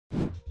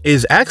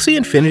Is Axie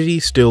Infinity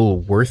still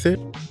worth it?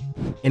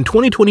 In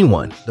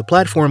 2021, the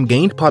platform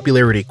gained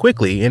popularity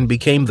quickly and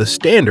became the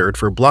standard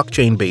for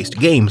blockchain-based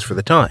games for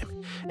the time.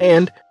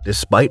 And,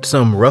 despite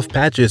some rough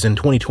patches in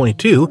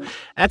 2022,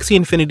 Axie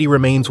Infinity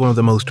remains one of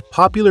the most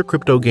popular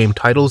crypto game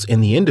titles in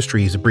the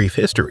industry's brief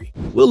history.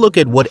 We'll look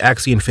at what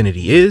Axie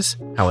Infinity is,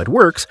 how it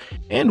works,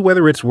 and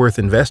whether it's worth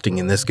investing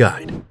in this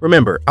guide.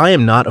 Remember, I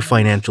am not a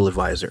financial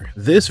advisor.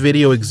 This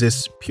video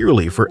exists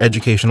purely for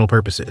educational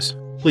purposes.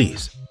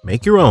 Please,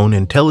 make your own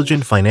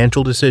intelligent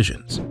financial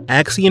decisions.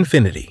 Axie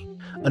Infinity.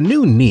 A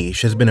new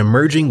niche has been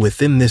emerging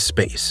within this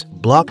space: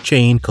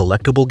 blockchain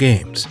collectible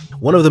games.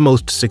 One of the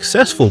most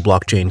successful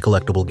blockchain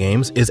collectible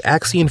games is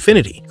Axie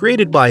Infinity,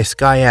 created by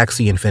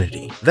Axie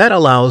Infinity, that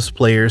allows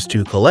players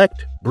to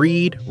collect,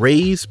 breed,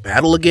 raise,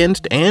 battle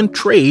against, and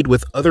trade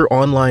with other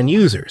online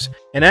users.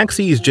 And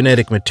Axie's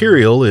genetic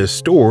material is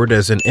stored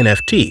as an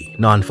NFT,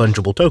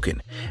 non-fungible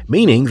token,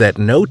 meaning that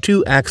no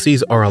two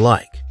Axies are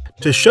alike.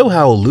 To show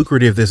how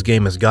lucrative this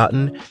game has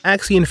gotten,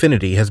 Axie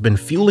Infinity has been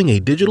fueling a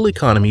digital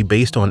economy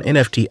based on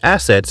NFT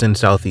assets in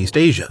Southeast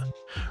Asia.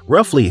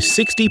 Roughly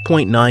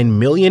 60.9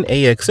 million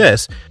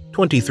AXS,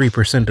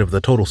 23% of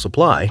the total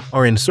supply,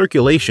 are in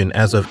circulation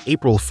as of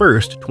April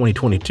 1st,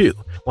 2022,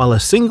 while a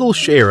single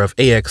share of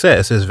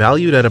AXS is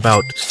valued at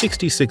about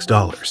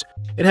 $66.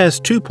 It has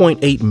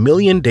 2.8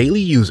 million daily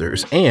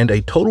users and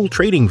a total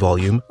trading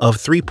volume of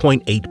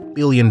 $3.8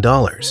 billion.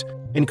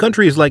 In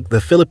countries like the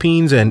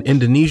Philippines and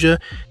Indonesia,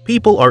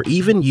 people are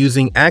even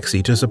using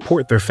Axie to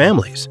support their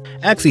families.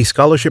 Axie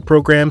scholarship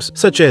programs,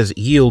 such as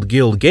Yield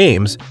Guild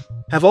Games,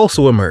 have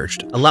also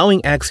emerged,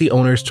 allowing Axie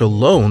owners to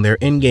loan their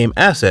in-game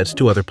assets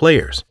to other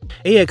players.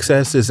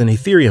 AXS is an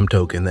Ethereum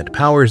token that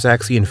powers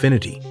Axie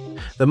Infinity.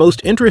 The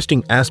most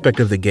interesting aspect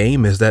of the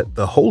game is that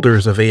the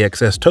holders of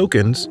AXS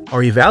tokens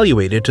are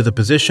evaluated to the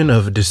position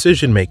of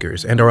decision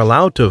makers and are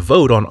allowed to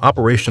vote on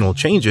operational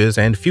changes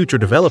and future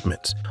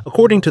developments.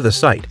 According to the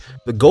site,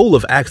 the goal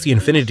of Axie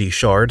Infinity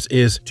shards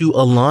is to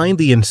align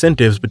the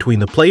incentives between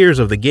the players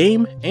of the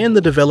game and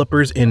the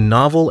developers in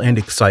novel and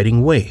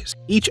exciting ways.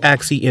 Each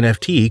Axie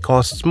NFT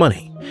costs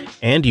money,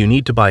 and you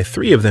need to buy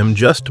 3 of them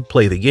just to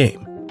play the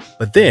game.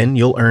 But then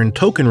you'll earn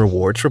token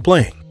rewards for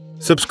playing.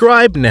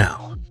 Subscribe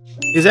now.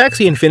 Is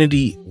Axie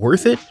Infinity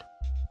worth it?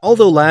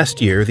 Although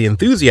last year the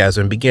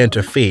enthusiasm began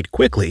to fade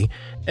quickly,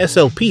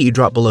 SLP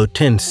dropped below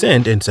 10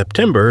 cents in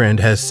September and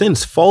has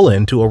since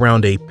fallen to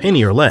around a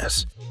penny or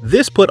less.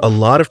 This put a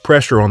lot of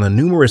pressure on the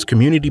numerous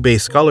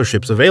community-based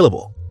scholarships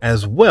available,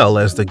 as well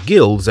as the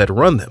guilds that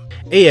run them.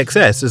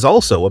 AXS is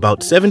also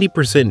about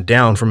 70%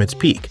 down from its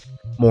peak.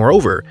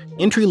 Moreover,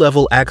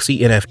 entry-level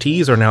Axie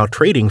NFTs are now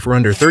trading for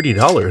under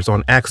 $30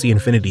 on Axie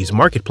Infinity's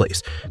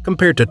marketplace,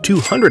 compared to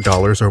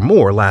 $200 or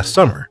more last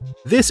summer.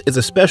 This is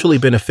especially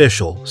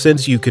beneficial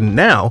since you can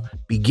now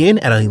begin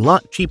at a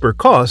lot cheaper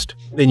cost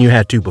than you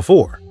had to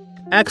before.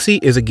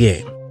 Axie is a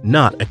game,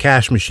 not a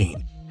cash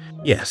machine.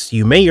 Yes,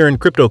 you may earn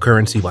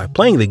cryptocurrency by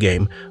playing the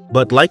game,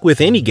 but like with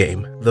any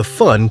game, the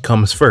fun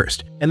comes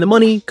first, and the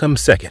money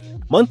comes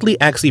second. Monthly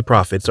Axie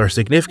profits are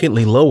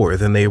significantly lower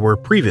than they were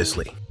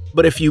previously.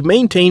 But if you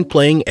maintain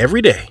playing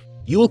every day,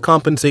 you will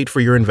compensate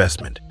for your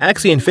investment.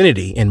 Axie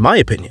Infinity, in my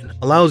opinion,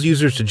 allows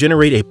users to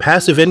generate a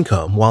passive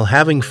income while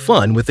having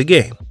fun with the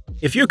game.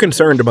 If you're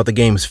concerned about the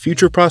game's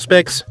future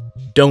prospects,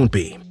 don't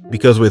be,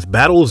 because with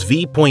Battles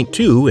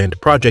V.2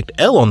 and Project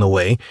L on the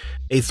way,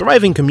 a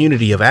thriving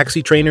community of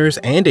Axie trainers,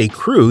 and a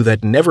crew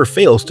that never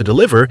fails to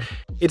deliver,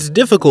 it's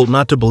difficult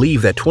not to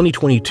believe that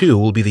 2022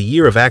 will be the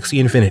year of Axie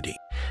Infinity.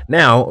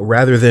 Now,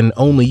 rather than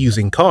only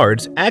using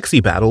cards,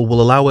 Axie Battle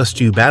will allow us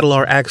to battle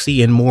our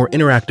Axie in more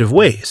interactive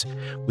ways.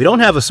 We don't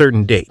have a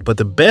certain date, but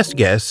the best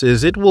guess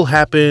is it will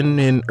happen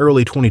in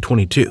early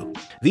 2022.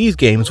 These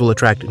games will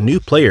attract new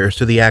players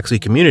to the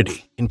Axie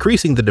community,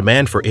 increasing the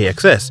demand for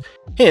AXS.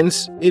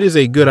 Hence, it is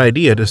a good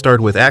idea to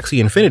start with Axie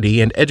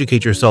Infinity and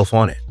educate yourself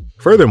on it.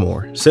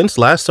 Furthermore, since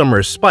last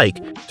summer's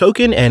spike,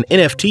 token and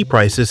NFT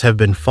prices have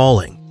been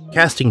falling,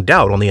 casting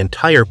doubt on the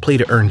entire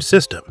play-to-earn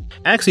system.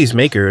 Axie's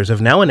makers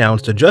have now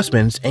announced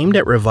adjustments aimed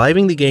at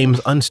reviving the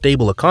game's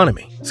unstable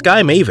economy.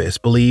 Sky Mavis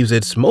believes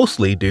it's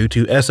mostly due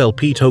to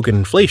SLP token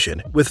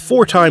inflation, with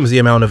 4 times the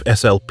amount of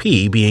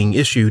SLP being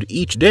issued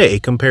each day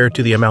compared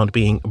to the amount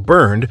being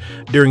burned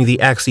during the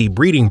Axie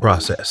breeding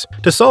process.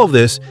 To solve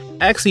this,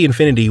 Axie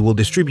Infinity will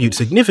distribute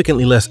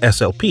significantly less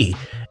SLP,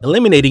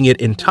 eliminating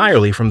it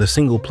entirely from the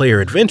single-player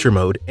adventure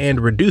mode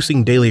and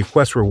reducing daily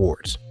quest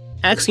rewards.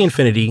 Axie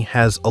Infinity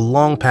has a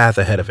long path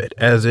ahead of it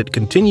as it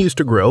continues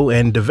to grow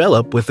and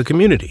develop with the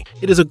community.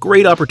 It is a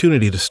great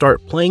opportunity to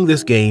start playing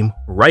this game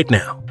right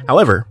now.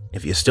 However,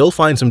 if you still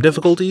find some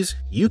difficulties,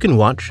 you can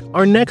watch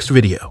our next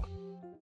video.